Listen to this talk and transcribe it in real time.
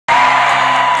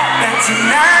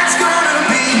tonight's gonna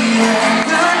be a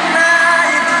good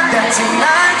night. That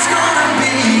tonight's gonna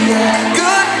be a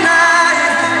good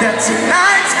night. That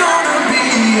tonight's gonna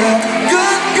be a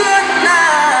good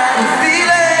night.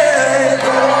 Feel it.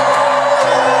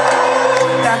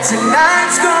 That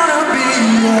tonight's gonna be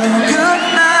a good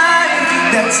night.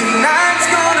 That tonight's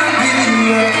gonna be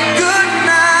a good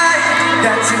night.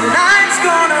 That tonight's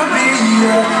gonna be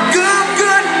a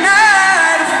good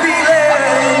night. Feel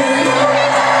it.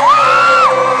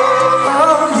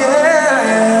 Oh yeah.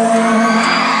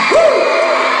 Woo.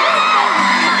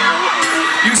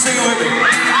 You sing it with me.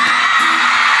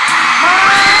 My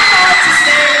heart's a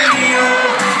stereo,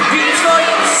 beats for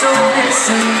your soul,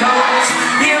 listen close.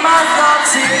 Hear my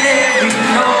thoughts in every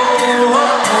note.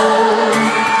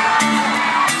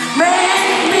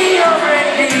 Make me your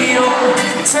radio,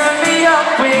 turn me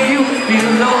up when you feel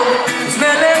low. This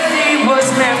melody was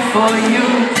meant for you.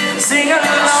 Sing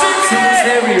along to the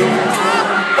stereo.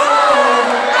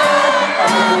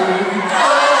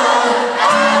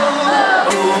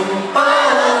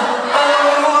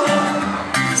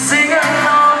 Sing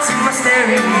along to my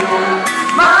stereo.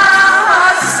 My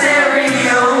heart's a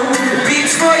stereo, it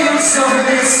beats for you, so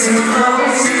listen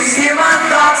close. Hear my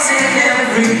thoughts in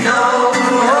every note.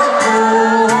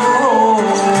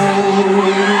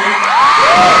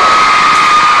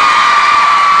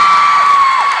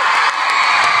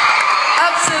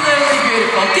 Absolutely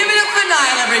beautiful. Give it up for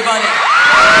Niall, everybody.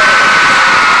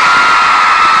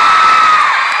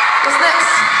 What's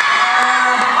next?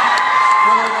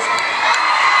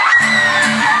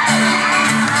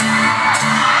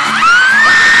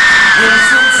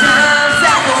 Sometimes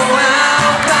I go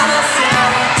out by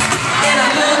myself and I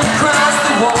look across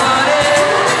the water,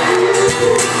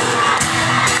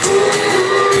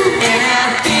 and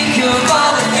I think of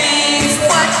all the things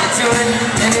what you're doing,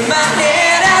 and in my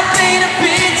head I paint a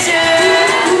picture.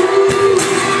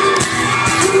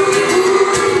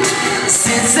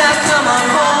 Since I've come on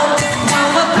home, well,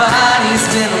 my body's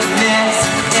been a mess,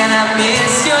 and I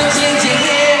miss your ginger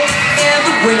hair and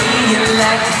the way you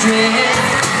like to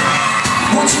dress.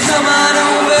 Won't you come on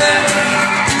over,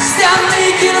 stop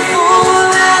making a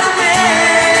fool out of me.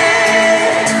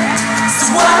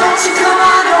 So why don't you come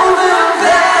on over,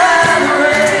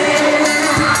 Valerie?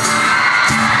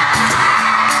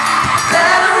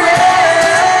 Valerie,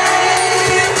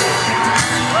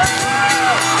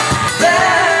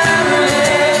 Valerie,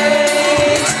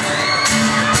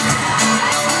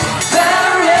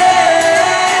 Valerie.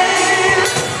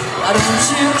 Why don't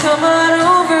you come on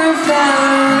over, Valerie?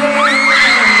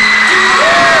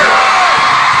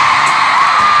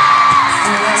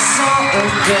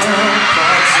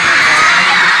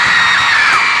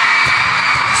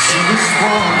 She was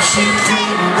warm, she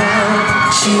came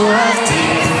around, she was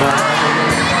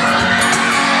divine.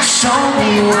 Show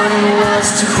me what it was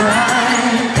to cry.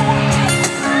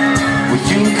 Well,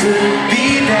 you could be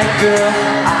that girl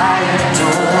I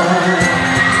adore.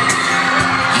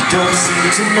 You don't seem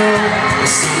to know or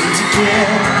seem to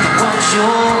care what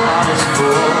your heart is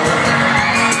for.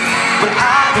 But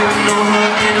I don't know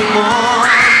her